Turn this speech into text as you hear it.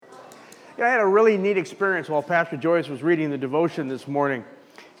I had a really neat experience while Pastor Joyce was reading the devotion this morning.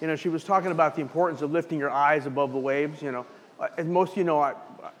 She was talking about the importance of lifting your eyes above the waves. As most of you know,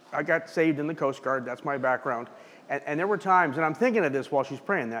 I got saved in the Coast Guard. That's my background. And there were times, and I'm thinking of this while she's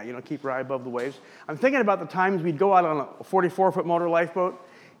praying that, keep your eye above the waves. I'm thinking about the times we'd go out on a 44-foot motor lifeboat,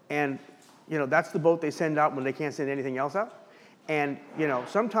 and, that's the boat they send out when they can't send anything else out. And,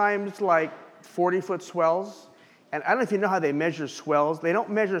 sometimes it's like 40-foot swells. And I don't know if you know how they measure swells. They don't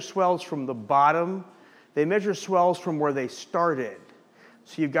measure swells from the bottom. They measure swells from where they started.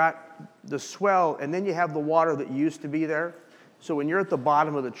 So you've got the swell, and then you have the water that used to be there. So when you're at the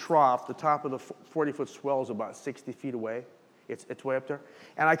bottom of the trough, the top of the 40-foot swell is about 60 feet away. It's way up there.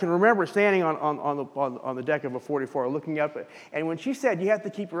 And I can remember standing on the deck of a 44, looking up. And when she said, you have to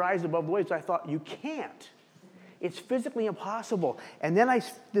keep your eyes above the waves, I thought, you can't. It's physically impossible. And then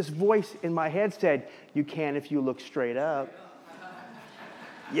this voice in my head said, you can if you look straight up.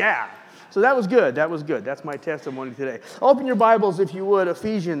 Yeah. So that was good. That was good. That's my testimony today. Open your Bibles, if you would,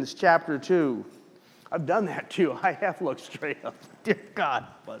 Ephesians chapter 2. I've done that too. I have looked straight up. Dear God,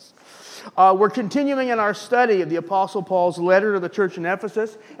 bless. We're continuing in our study of the Apostle Paul's letter to the church in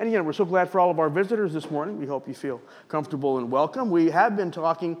Ephesus. And again, we're so glad for all of our visitors this morning. We hope you feel comfortable and welcome. We have been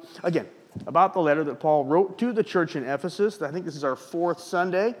talking, again, about the letter that Paul wrote to the church in Ephesus. I think this is our 4th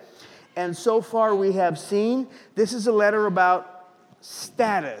Sunday. And so far we have seen this is a letter about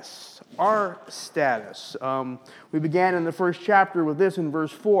status, our status. We began in the first chapter with this in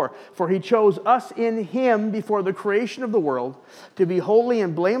verse 4. For he chose us in him before the creation of the world to be holy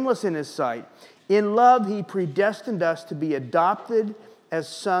and blameless in his sight. In love he predestined us to be adopted as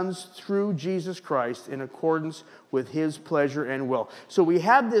sons through Jesus Christ in accordance with his pleasure and will. So we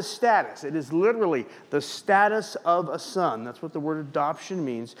have this status. It is literally the status of a son. That's what the word adoption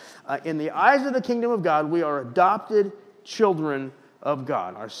means. In the eyes of the kingdom of God, we are adopted children of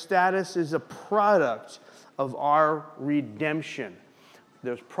God. Our status is a product of our redemption.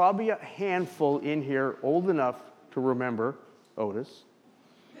 There's probably a handful in here old enough to remember, Otis,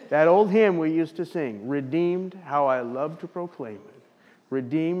 that old hymn we used to sing, redeemed, how I love to proclaim it.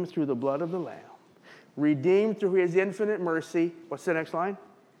 Redeemed through the blood of the Lamb. Redeemed through his infinite mercy. What's the next line?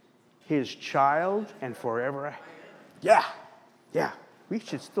 His child and forever. Yeah. We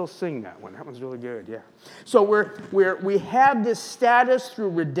should still sing that one. That one's really good, yeah. So we have this status through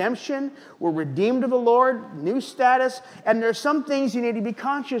redemption. We're redeemed of the Lord, new status. And there's some things you need to be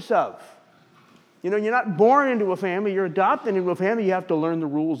conscious of. You're not born into a family. You're adopted into a family. You have to learn the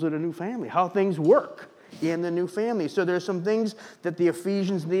rules of the new family, how things work in the new family. So there's some things that the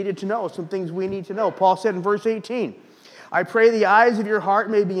Ephesians needed to know, some things we need to know. Paul said in verse 18, I pray the eyes of your heart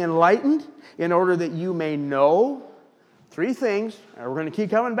may be enlightened in order that you may know 3 things. And we're going to keep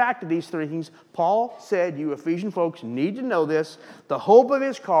coming back to these 3 things. Paul said, you Ephesian folks need to know this, the hope of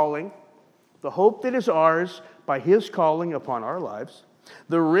his calling, the hope that is ours by his calling upon our lives,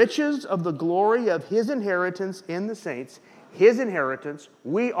 the riches of the glory of his inheritance in the saints, his inheritance.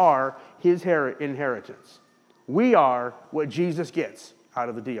 We are his inheritance. We are what Jesus gets out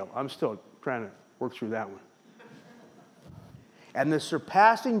of the deal. I'm still trying to work through that one. And the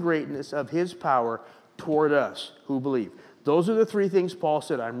surpassing greatness of his power toward us who believe. Those are the 3 things Paul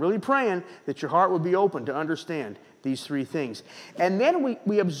said. I'm really praying that your heart would be open to understand these 3 things. And then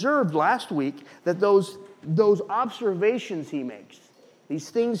we observed last week that those observations he makes, these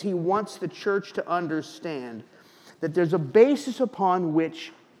things he wants the church to understand, that there's a basis upon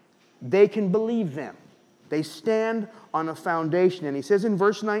which they can believe them. They stand on a foundation. And he says in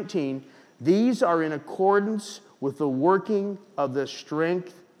verse 19, these are in accordance with the working of the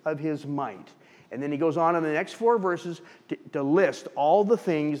strength of his might. And then he goes on in the next 4 verses to list all the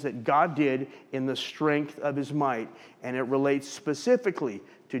things that God did in the strength of his might. And it relates specifically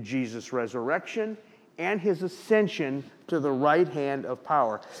to Jesus' resurrection and his ascension to the right hand of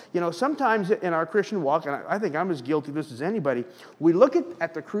power. Sometimes in our Christian walk, and I think I'm as guilty of this as anybody, we look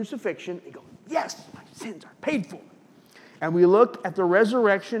at the crucifixion and go, yes, my sins are paid for. And we look at the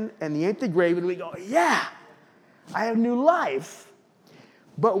resurrection and the empty grave and we go, yeah, I have new life.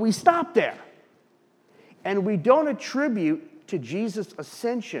 But we stop there. And we don't attribute to Jesus'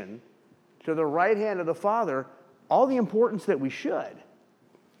 ascension to the right hand of the Father all the importance that we should.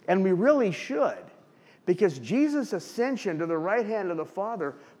 And we really should. Because Jesus' ascension to the right hand of the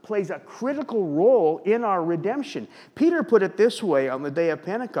Father plays a critical role in our redemption. Peter put it this way on the day of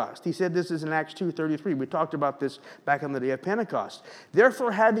Pentecost. He said this is in Acts 2:33. We talked about this back on the day of Pentecost.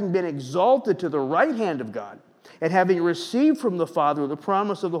 Therefore, having been exalted to the right hand of God, and having received from the Father the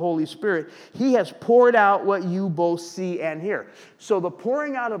promise of the Holy Spirit, he has poured out what you both see and hear. So the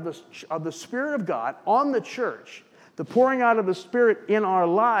pouring out of the Spirit of God on the church, the pouring out of the Spirit in our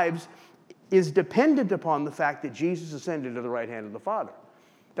lives is dependent upon the fact that Jesus ascended to the right hand of the Father.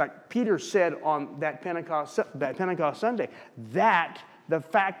 In fact, Peter said on that Pentecost Sunday that the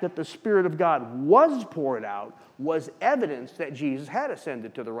fact that the Spirit of God was poured out was evidence that Jesus had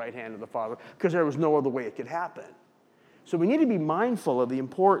ascended to the right hand of the Father, because there was no other way it could happen. So we need to be mindful of the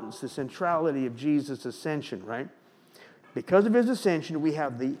importance, the centrality of Jesus' ascension, right? Because of his ascension, we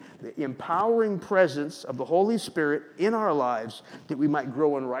have the empowering presence of the Holy Spirit in our lives that we might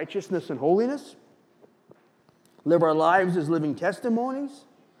grow in righteousness and holiness, live our lives as living testimonies,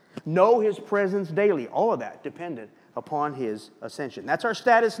 know his presence daily, all of that dependent upon his ascension. That's our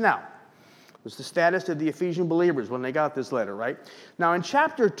status now. It was the status of the Ephesian believers when they got this letter, right? Now in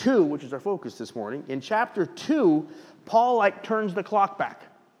chapter 2, which is our focus this morning, in chapter 2, Paul turns the clock back.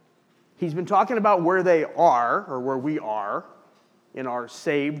 He's been talking about where they are, or where we are, in our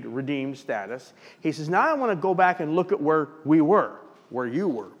saved, redeemed status. He says, now I want to go back and look at where we were, where you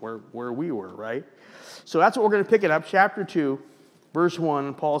were, where we were, right? So that's what we're going to pick it up, chapter 2, verse 1,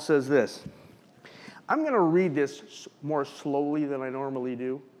 and Paul says this. I'm going to read this more slowly than I normally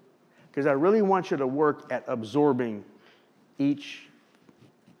do, because I really want you to work at absorbing each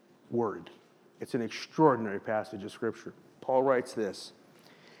word. It's an extraordinary passage of Scripture. Paul writes this,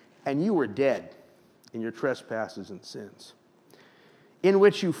 and you were dead in your trespasses and sins, in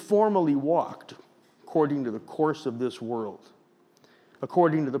which you formerly walked according to the course of this world,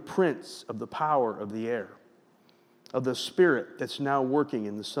 according to the prince of the power of the air, of the spirit that's now working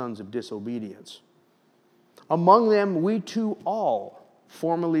in the sons of disobedience. Among them we too all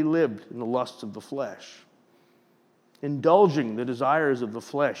formerly lived in the lusts of the flesh, indulging the desires of the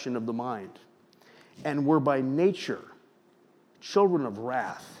flesh and of the mind, and were by nature children of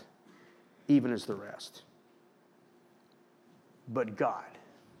wrath, even as the rest. But God,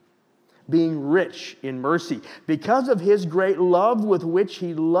 being rich in mercy, because of his great love with which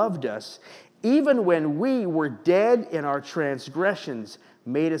he loved us, even when we were dead in our transgressions,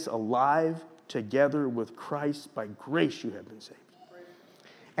 made us alive together with Christ. By grace you have been saved.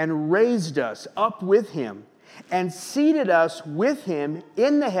 And raised us up with him, and seated us with him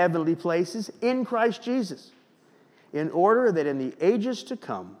in the heavenly places in Christ Jesus, in order that in the ages to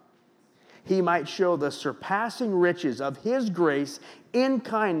come he might show the surpassing riches of his grace in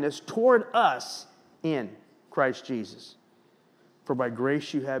kindness toward us in Christ Jesus. For by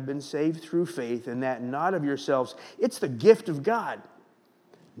grace you have been saved through faith, and that not of yourselves. It's the gift of God,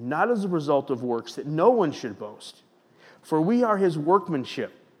 not as a result of works, that no one should boast. For we are his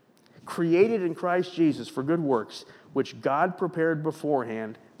workmanship, created in Christ Jesus for good works, which God prepared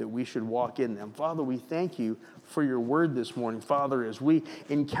beforehand that we should walk in them. Father, we thank you for your word this morning. Father, as we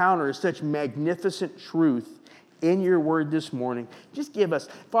encounter such magnificent truth in your word this morning, just give us,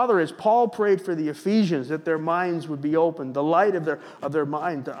 Father, as Paul prayed for the Ephesians, that their minds would be opened, the light of their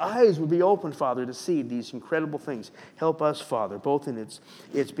mind, their eyes would be open, Father, to see these incredible things. Help us, Father, both in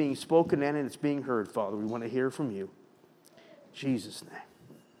it's being spoken and in it's being heard, Father. We want to hear from you. In Jesus'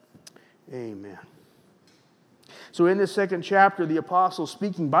 name, amen. So in this second chapter, the apostle,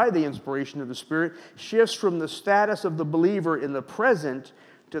 speaking by the inspiration of the Spirit, shifts from the status of the believer in the present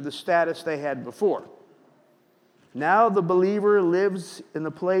to the status they had before. Now the believer lives in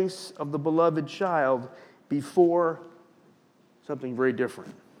the place of the beloved child before something very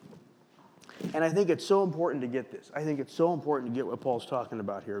different. And I think it's so important to get this. I think it's so important to get what Paul's talking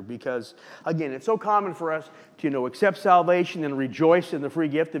about here, because, again, it's so common for us to, accept salvation and rejoice in the free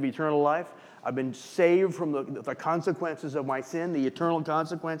gift of eternal life. I've been saved from the consequences of my sin, the eternal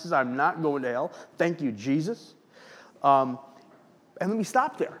consequences. I'm not going to hell. Thank you, Jesus. And let me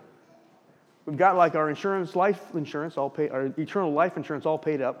stop there. We've got like our life insurance all paid, our eternal life insurance all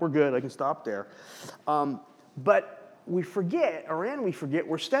paid up. We're good. I can stop there. But we forget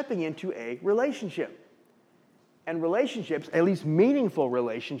we're stepping into a relationship. And relationships, at least meaningful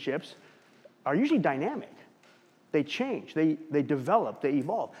relationships, are usually dynamic. They change, they develop, they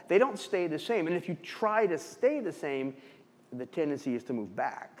evolve. They don't stay the same. And if you try to stay the same, the tendency is to move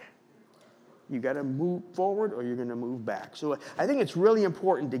back. You got to move forward or you're going to move back. So I think it's really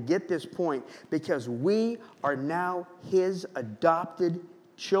important to get this point, because we are now his adopted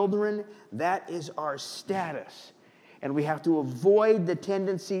children. That is our status. And we have to avoid the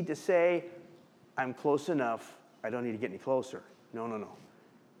tendency to say, I'm close enough, I don't need to get any closer. No.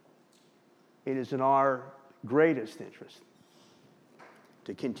 It is in our greatest interest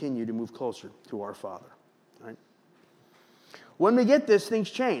to continue to move closer to our Father. Right? When we get this,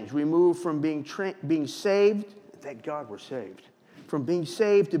 things change. We move from being saved, thank God we're saved, from being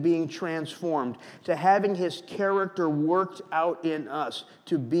saved to being transformed, to having his character worked out in us,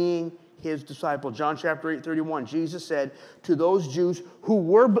 to being his disciple. John chapter 8:31, Jesus said to those Jews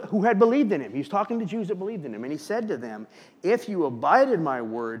who had believed in him. He's talking to Jews that believed in him. And he said to them, if you abide in my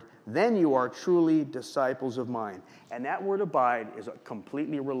word, then you are truly disciples of mine. And that word abide is a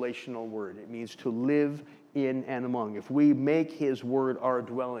completely relational word. It means to live in and among. If we make his word our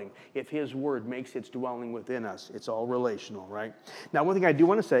dwelling, if his word makes its dwelling within us, it's all relational, right? Now, one thing I do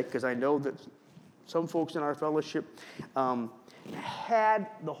want to say, because I know that some folks in our fellowship had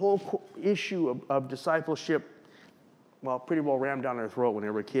the whole issue of discipleship, well, pretty well rammed down their throat when they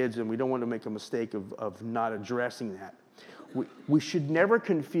were kids, and we don't want to make a mistake of not addressing that. We should never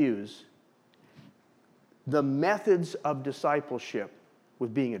confuse the methods of discipleship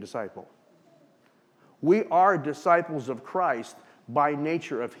with being a disciple. We are disciples of Christ by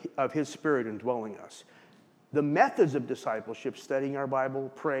nature of his Spirit indwelling us. The methods of discipleship, studying our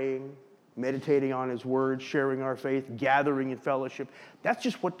Bible, praying, meditating on his word, sharing our faith, gathering in fellowship, that's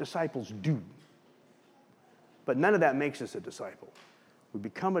just what disciples do. But none of that makes us a disciple. We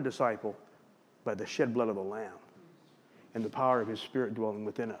become a disciple by the shed blood of the Lamb and the power of his Spirit dwelling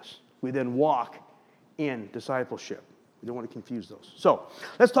within us. We then walk in discipleship. We don't want to confuse those. So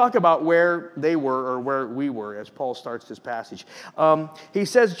let's talk about where they were or where we were as Paul starts this passage. He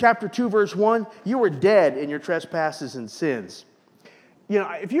says, chapter 2, verse 1, you were dead in your trespasses and sins. You know,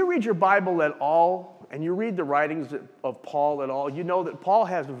 if you read your Bible at all, and you read the writings of Paul at all, you know that Paul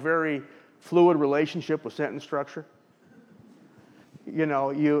has a very fluid relationship with sentence structure. You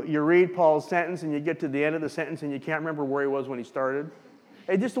know, you read Paul's sentence, and you get to the end of the sentence, and you can't remember where he was when he started.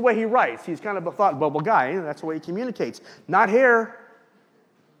 It's just the way he writes. He's kind of a thought bubble guy. That's the way he communicates. Not here.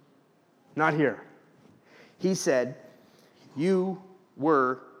 Not here. He said, you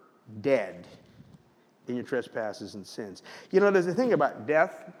were dead in your trespasses and sins. You know, there's a thing about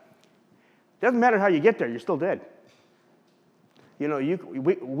death. It doesn't matter how you get there. You're still dead. You know,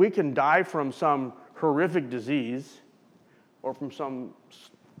 we can die from some horrific disease or from some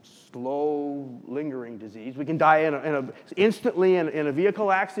slow, lingering disease. We can die instantly in a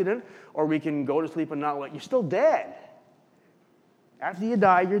vehicle accident, or we can go to sleep and not wake. You're still dead. After you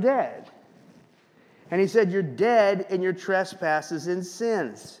die, you're dead. And he said, you're dead in your trespasses and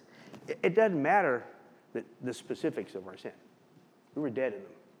sins. It doesn't matter the specifics of our sin. We were dead in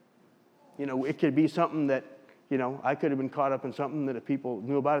them. You know, it could be something that, you know, I could have been caught up in something that if people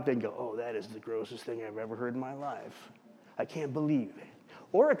knew about it, they'd go, oh, that is the grossest thing I've ever heard in my life. I can't believe it.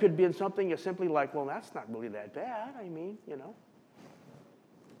 Or it could be in something as simply like, well, that's not really that bad. I mean, you know,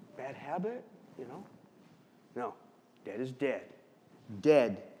 bad habit, you know. No, dead is dead.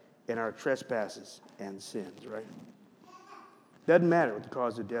 Dead in our trespasses and sins, right? Doesn't matter what the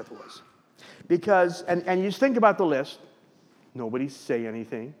cause of death was. Because, and you just think about the list. Nobody say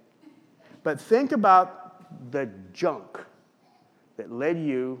anything. But think about the junk that led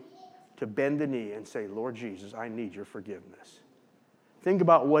you to bend the knee and say, Lord Jesus, I need your forgiveness. Think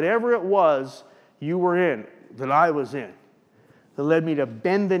about whatever it was you were in, that I was in, that led me to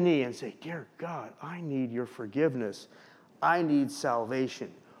bend the knee and say, dear God, I need your forgiveness. I need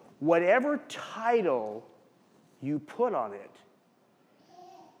salvation. Whatever title you put on it,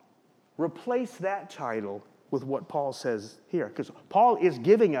 replace that title with what Paul says here. Because Paul is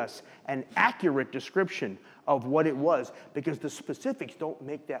giving us an accurate description of what it was, because the specifics don't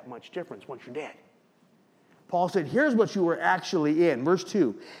make that much difference once you're dead. Paul said, here's what you were actually in. Verse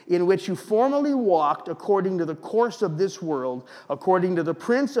 2, in which you formerly walked according to the course of this world, according to the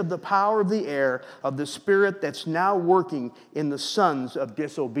prince of the power of the air, of the spirit that's now working in the sons of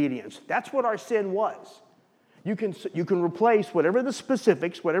disobedience. That's what our sin was. You can replace whatever the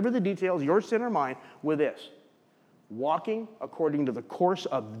specifics, whatever the details, your sin or mine, with this. Walking according to the course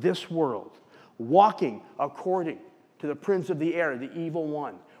of this world. Walking according to the prince of the air, the evil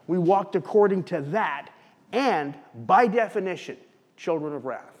one. We walked according to that, and by definition, children of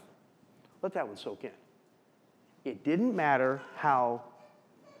wrath. Let that one soak in. It didn't matter how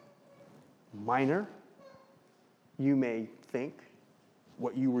minor you may think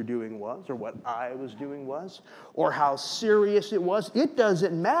what you were doing was, or what I was doing was, or how serious it was. It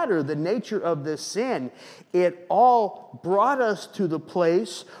doesn't matter the nature of the sin. It all brought us to the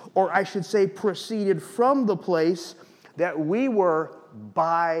place, or I should say proceeded from the place, that we were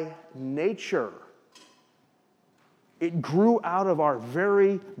by nature. It grew out of our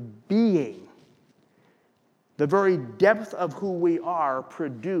very being. The very depth of who we are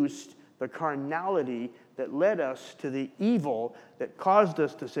produced the carnality that led us to the evil that caused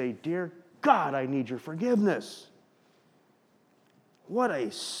us to say, dear God, I need your forgiveness. What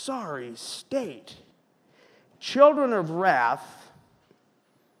a sorry state. Children of wrath.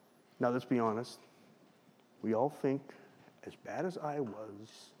 Now let's be honest. We all think, as bad as I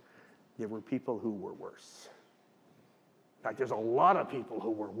was, there were people who were worse. In fact, there's a lot of people who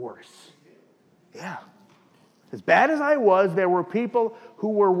were worse. Yeah. As bad as I was, there were people who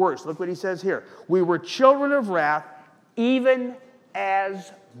were worse. Look what he says here. We were children of wrath, even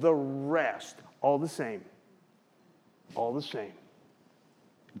as the rest. All the same. All the same.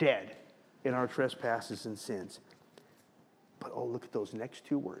 Dead in our trespasses and sins. But oh, look at those next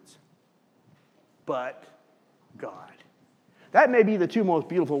two words. But God. That may be the two most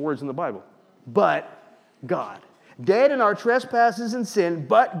beautiful words in the Bible. But God. Dead in our trespasses and sin,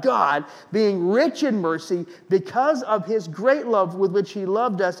 but God, being rich in mercy, because of his great love with which he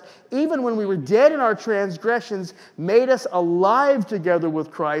loved us, even when we were dead in our transgressions, made us alive together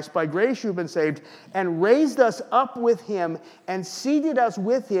with Christ. By grace you've been saved, and raised us up with him, and seated us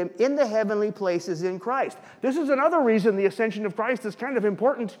with him in the heavenly places in Christ. This is another reason the ascension of Christ is kind of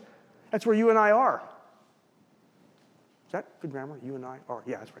important. That's where you and I are. Is that good grammar? You and I are?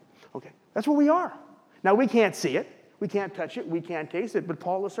 Yeah, that's right. Okay. That's where we are. Now, we can't see it. We can't touch it. We can't taste it. But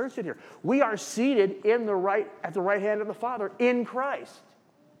Paul asserts it here. We are seated at the right hand of the Father in Christ.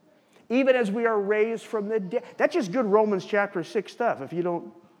 Even as we are raised from the dead. That's just good Romans chapter 6 stuff. If you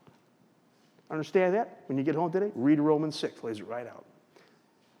don't understand that, when you get home today, read Romans 6. Lays it right out.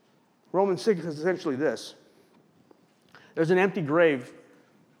 Romans 6 is essentially this. There's an empty grave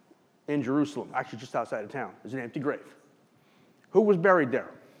in Jerusalem. Actually, just outside of town. There's an empty grave. Who was buried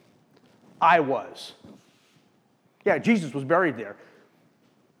there? I was. Yeah, Jesus was buried there.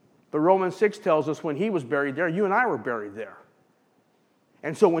 But Romans 6 tells us when he was buried there, you and I were buried there.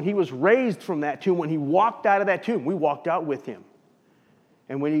 And so when he was raised from that tomb, when he walked out of that tomb, we walked out with him.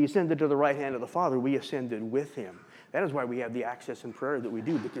 And when he ascended to the right hand of the Father, we ascended with him. That is why we have the access in prayer that we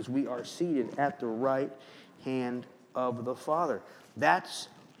do, because we are seated at the right hand of the Father. That's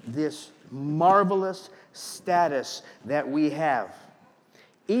this marvelous status that we have.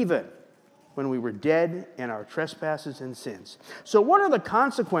 Even when we were dead in our trespasses and sins. So what are the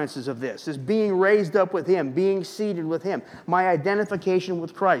consequences of this? Is being raised up with him, being seated with him, my identification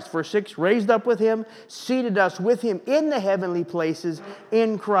with Christ. Verse 6, raised up with him, seated us with him in the heavenly places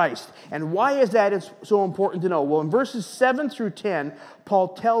in Christ. And why is that so important to know? Well, in verses 7 through 10, Paul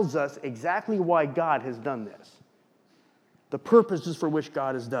tells us exactly why God has done this. The purposes for which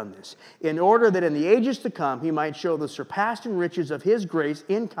God has done this, in order that in the ages to come he might show the surpassing riches of his grace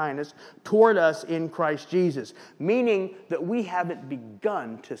in kindness toward us in Christ Jesus. Meaning that we haven't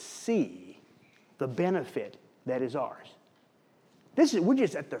begun to see the benefit that is ours. We're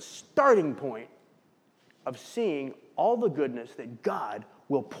just at the starting point of seeing all the goodness that God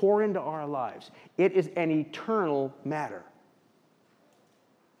will pour into our lives. It is an eternal matter.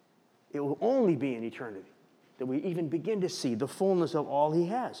 It will only be in eternity that we even begin to see the fullness of all he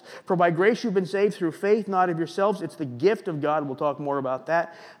has. For by grace you've been saved through faith, not of yourselves. It's the gift of God. We'll talk more about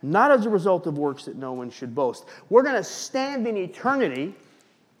that. Not as a result of works that no one should boast. We're going to stand in eternity,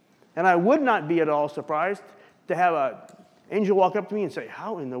 and I would not be at all surprised to have an angel walk up to me and say,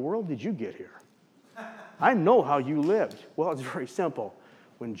 how in the world did you get here? I know how you lived. Well, it's very simple.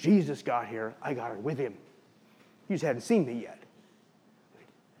 When Jesus got here, I got here with him. You just hadn't seen me yet.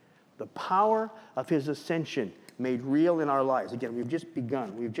 The power of his ascension made real in our lives. Again, we've just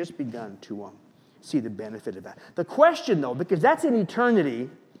begun to see the benefit of that. The question, though, because that's in eternity,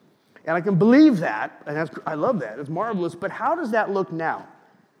 and I can believe that, and I love that, it's marvelous, but how does that look now?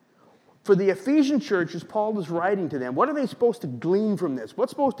 For the Ephesian church, as Paul is writing to them, what are they supposed to glean from this? What's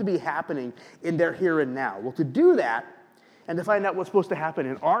supposed to be happening in their here and now? Well, to do that, and to find out what's supposed to happen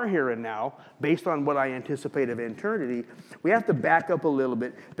in our here and now, based on what I anticipate of eternity, we have to back up a little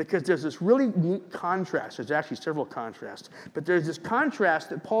bit, because there's this really neat contrast. There's actually several contrasts. But there's this contrast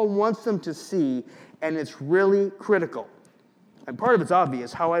that Paul wants them to see, and it's really critical. And part of it's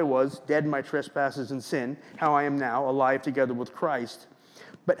obvious, how I was, dead in my trespasses and sin, how I am now, alive together with Christ.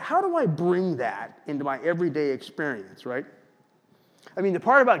 But how do I bring that into my everyday experience, right? I mean, the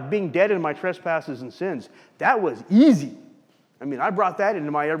part about being dead in my trespasses and sins, that was easy. I mean, I brought that into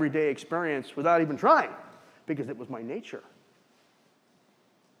my everyday experience without even trying, because it was my nature.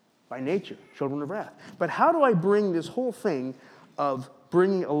 By nature, children of wrath. But how do I bring this whole thing of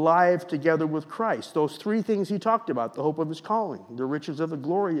bringing alive together with Christ? Those three things he talked about: the hope of his calling, the riches of the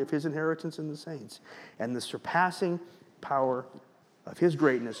glory of his inheritance in the saints, and the surpassing power of his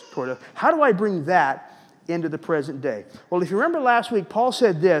greatness toward us. How do I bring that into the present day? Well, if you remember last week, Paul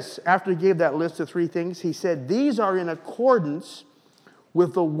said this after he gave that list of three things. He said, these are in accordance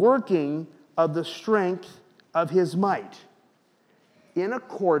with the working of the strength of his might. In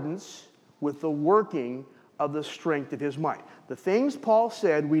accordance with the working of the strength of his might. The things Paul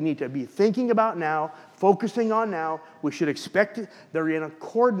said we need to be thinking about now, focusing on now, we should expect it, they're in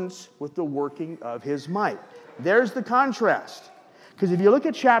accordance with the working of his might. There's the contrast. Because if you look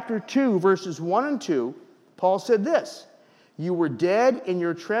at chapter 2, verses 1 and 2, Paul said this, "You were dead in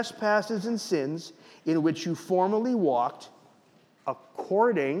your trespasses and sins, in which you formerly walked,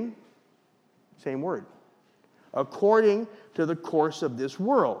 according," same word, "according to the course of this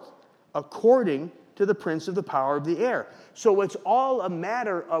world, according to the prince of the power of the air." So it's all a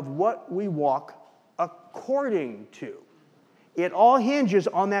matter of what we walk according to. It all hinges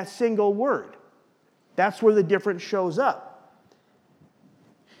on that single word. That's where the difference shows up.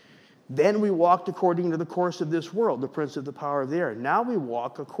 Then we walked according to the course of this world, the prince of the power of the air. Now we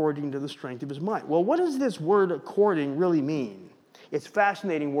walk according to the strength of his might. Well, what does this word according really mean? It's a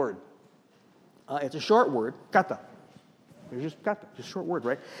fascinating word. It's a short word, kata. It's just kata, just a short word,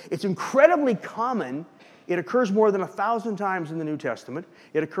 right? It's incredibly common. It occurs more than 1,000 times in the New Testament.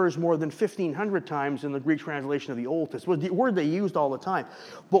 It occurs more than 1,500 times in the Greek translation of the Old Testament. It was the word they used all the time.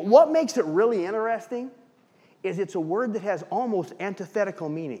 But what makes it really interesting is it's a word that has almost antithetical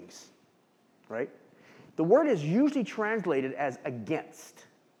meanings. Right? The word is usually translated as against.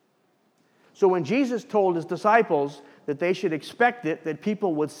 So when Jesus told his disciples that they should expect it, that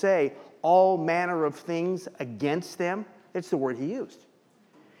people would say all manner of things against them, it's the word he used.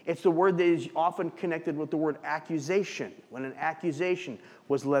 It's the word that is often connected with the word accusation, when an accusation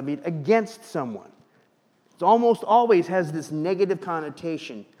was levied against someone. It almost always has this negative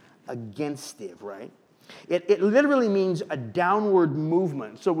connotation, against-ive, right? It literally means a downward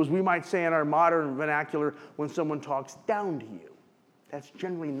movement. So as we might say in our modern vernacular, when someone talks down to you, that's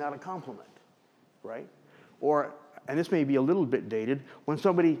generally not a compliment, right? Or, and this may be a little bit dated, when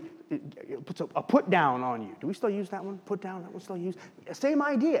somebody puts a put down on you. Do we still use that one? Put down, that one's still used? Same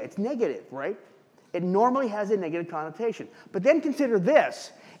idea, it's negative, right? It normally has a negative connotation. But then consider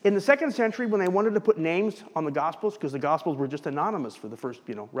this. In the 2nd century, when they wanted to put names on the Gospels, because the Gospels were just anonymous for the first,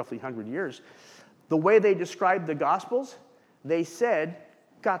 roughly 100 years, the way they described the Gospels, they said,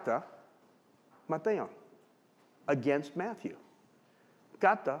 kata Mattheon, against Matthew.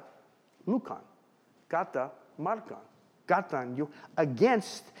 Kata Lucan. Kata Markan. Kata you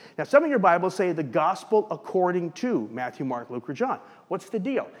against. Now, some of your Bibles say the Gospel according to Matthew, Mark, Luke, or John. What's the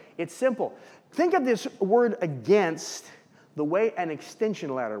deal? It's simple. Think of this word against the way an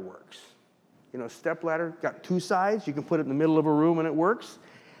extension ladder works. Step ladder, got 2 sides. You can put it in the middle of a room and it works.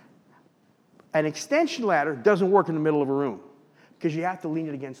 An extension ladder doesn't work in the middle of a room because you have to lean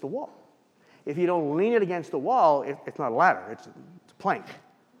it against the wall. If you don't lean it against the wall, it's not a ladder, it's a plank,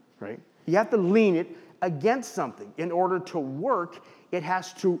 right? You have to lean it against something. In order to work, it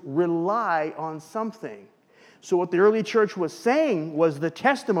has to rely on something. So what the early church was saying was the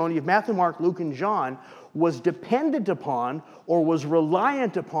testimony of Matthew, Mark, Luke, and John was dependent upon or was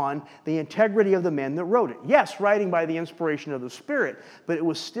reliant upon the integrity of the men that wrote it. Yes, writing by the inspiration of the Spirit, but it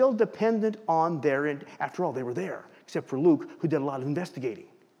was still dependent on their, after all, they were there, except for Luke, who did a lot of investigating.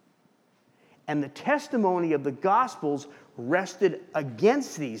 And the testimony of the Gospels rested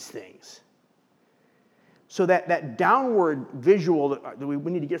against these things. So that downward visual that we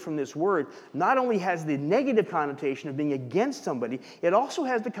need to get from this word not only has the negative connotation of being against somebody, it also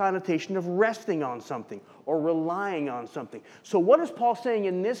has the connotation of resting on something or relying on something. So what is Paul saying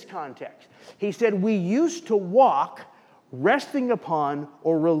in this context? He said, we used to walk resting upon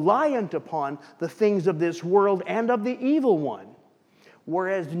or reliant upon the things of this world and of the evil one.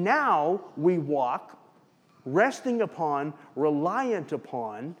 Whereas now we walk resting upon, reliant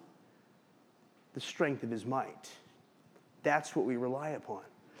upon the strength of his might. That's what we rely upon.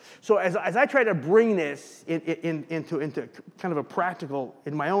 So as I try to bring this into kind of a practical,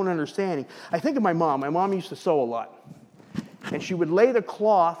 in my own understanding, I think of my mom. My mom used to sew a lot. And she would lay the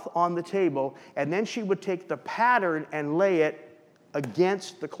cloth on the table, and then she would take the pattern and lay it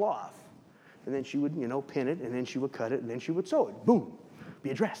against the cloth. And then she would, pin it, and then she would cut it, and then she would sew it. Boom.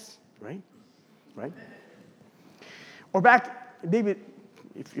 Be a dress, right? Right? Or back, maybe,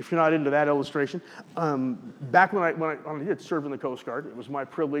 if you're not into that illustration, back when I did serve in the Coast Guard, it was my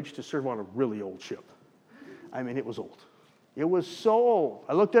privilege to serve on a really old ship. I mean, it was old. It was so old.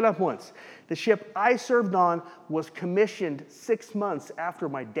 I looked it up once. The ship I served on was commissioned 6 months after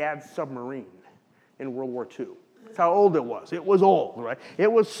my dad's submarine in World War II. That's how old it was. It was old, right?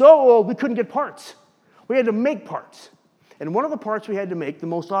 It was so old we couldn't get parts. We had to make parts. And one of the parts we had to make the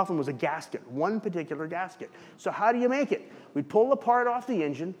most often was a gasket, one particular gasket. So how do you make it? We'd pull the part off the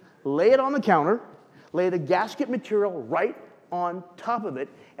engine, lay it on the counter, lay the gasket material right on top of it,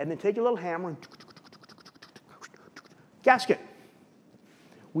 and then take a little hammer and gasket.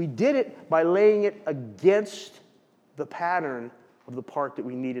 We did it by laying it against the pattern of the part that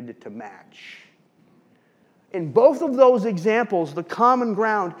we needed it to match. In both of those examples, the common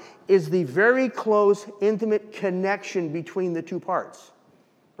ground is the very close, intimate connection between the two parts,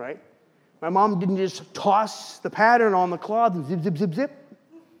 right? My mom didn't just toss the pattern on the cloth and zip, zip, zip, zip.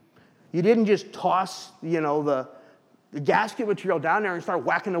 You didn't just toss, the gasket material down there and start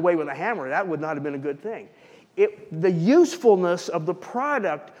whacking away with a hammer. That would not have been a good thing. The usefulness of the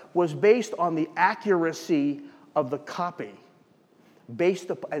product was based on the accuracy of the copy.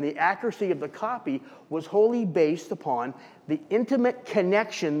 And the accuracy of the copy was wholly based upon the intimate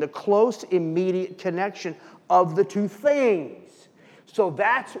connection, the close, immediate connection of the two things. So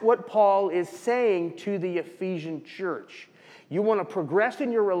that's what Paul is saying to the Ephesian church. You want to progress in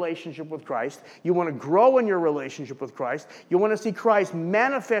your relationship with Christ. You want to grow in your relationship with Christ. You want to see Christ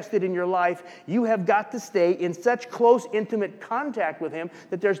manifested in your life. You have got to stay in such close, intimate contact with Him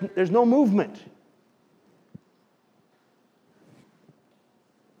that there's no movement.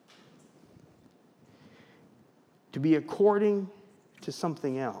 To be according to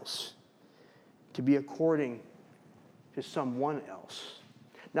something else. To be according to someone else.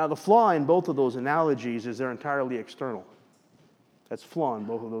 Now, the flaw in both of those analogies is they're entirely external. That's flaw in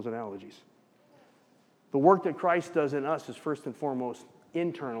both of those analogies. The work that Christ does in us is first and foremost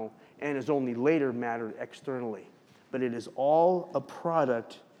internal and is only later mattered externally. But it is all a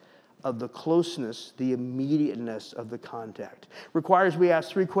product of the closeness, the immediateness of the contact. Requires we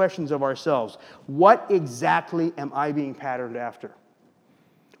ask three questions of ourselves. What exactly am I being patterned after?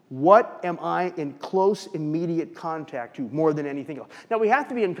 What am I in close, immediate contact to more than anything else? Now, we have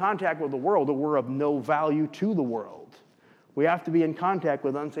to be in contact with the world or we're of no value to the world. We have to be in contact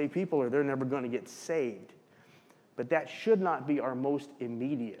with unsaved people or they're never going to get saved. But that should not be our most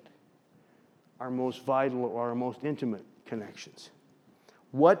immediate, our most vital, or our most intimate connections.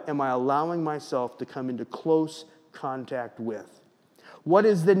 What am I allowing myself to come into close contact with? What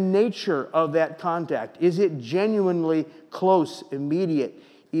is the nature of that contact? Is it genuinely close, immediate,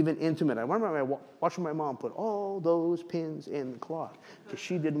 even intimate? I remember watching my mom put all those pins in the cloth because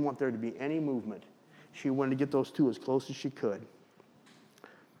she didn't want there to be any movement. She wanted to get those two as close as she could.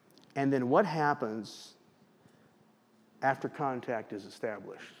 And then what happens after contact is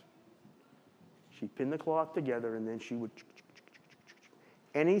established? She'd pin the cloth together and then she would...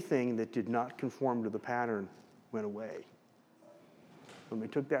 Anything that did not conform to the pattern went away. When we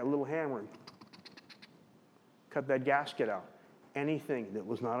took that little hammer and cut that gasket out, anything that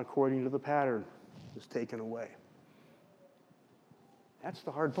was not according to the pattern was taken away. That's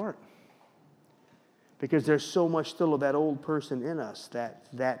the hard part. Because there's so much still of that old person in us,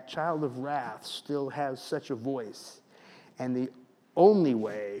 that child of wrath still has such a voice. And the only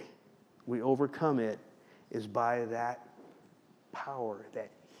way we overcome it is by that power that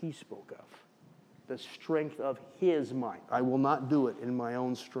He spoke of. The strength of His might. I will not do it in my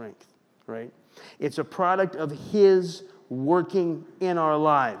own strength, right? It's a product of His working in our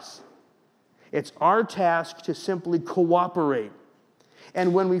lives. It's our task to simply cooperate.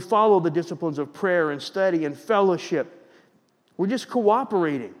 And when we follow the disciplines of prayer and study and fellowship, we're just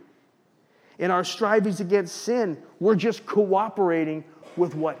cooperating. In our strivings against sin, we're just cooperating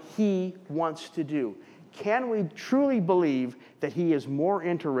with what He wants to do. Can we truly believe that He is more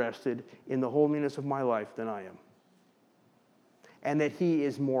interested in the holiness of my life than I am? And that He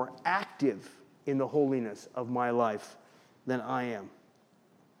is more active in the holiness of my life than I am?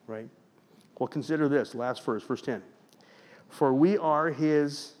 Right? Well, consider this, last verse, verse 10. For we are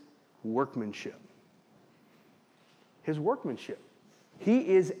His workmanship. His workmanship. He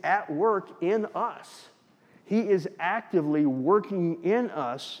is at work in us. He is actively working in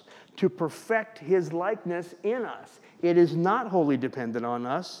us to perfect His likeness in us. It is not wholly dependent on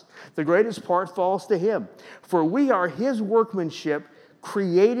us. The greatest part falls to Him. For we are His workmanship,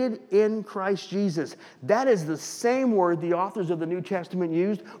 created in Christ Jesus. That is the same word the authors of the New Testament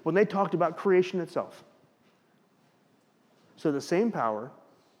used when they talked about creation itself. So the same power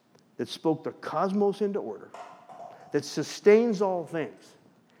that spoke the cosmos into order, that sustains all things,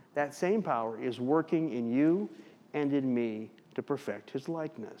 that same power is working in you and in me to perfect His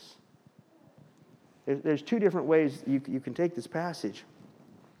likeness. There's two different ways you can take this passage.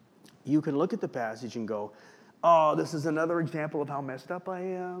 You can look at the passage and go, oh, this is another example of how messed up I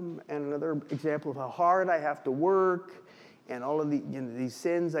am, and another example of how hard I have to work, and all of these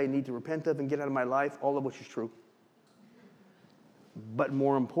sins I need to repent of and get out of my life, all of which is true. But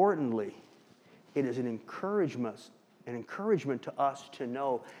more importantly, it is an encouragement to us to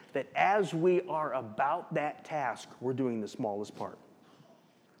know that as we are about that task, we're doing the smallest part.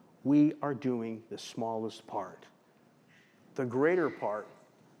 We are doing the smallest part. The greater part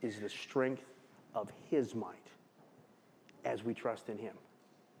is the strength of his might as we trust in him.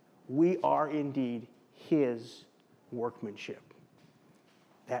 We are indeed his workmanship.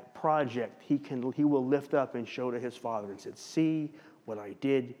 That project he will lift up and show to his Father and said, see what I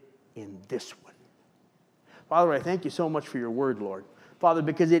did in this one. Father, I thank you so much for your word, Lord. Father,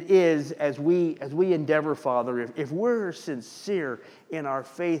 because it is, as we endeavor, Father, if we're sincere in our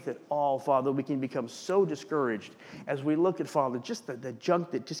faith at all, Father, we can become so discouraged as we look at, Father, just the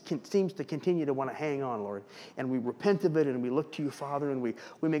junk that just seems to continue to want to hang on, Lord. And we repent of it and we look to you, Father, and we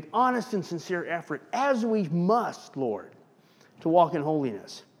make honest and sincere effort, as we must, Lord, to walk in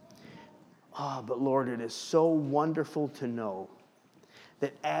holiness. But Lord, it is so wonderful to know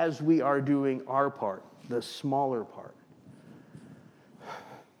that as we are doing our part, the smaller part,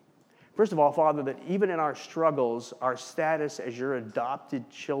 first of all, Father, that even in our struggles, our status as your adopted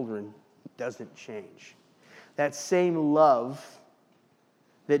children doesn't change. That same love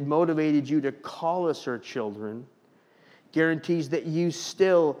that motivated you to call us your children guarantees that you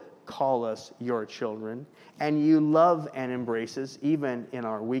still call us your children, and you love and embrace us even in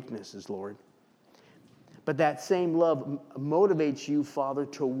our weaknesses, Lord. But that same love motivates you, Father,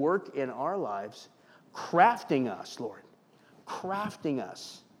 to work in our lives, crafting us, Lord, crafting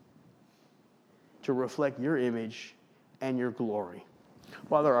us to reflect your image and your glory.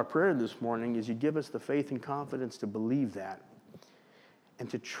 Father, our prayer this morning is you give us the faith and confidence to believe that and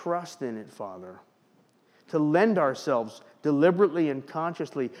to trust in it, Father, to lend ourselves deliberately and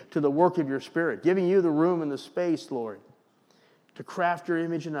consciously to the work of your Spirit, giving you the room and the space, Lord, to craft your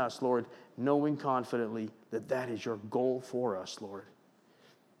image in us, Lord, knowing confidently that that is your goal for us, Lord.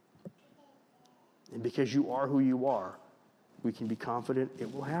 And because you are who you are, we can be confident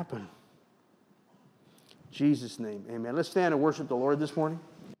it will happen. In Jesus' name, amen. Let's stand and worship the Lord this morning.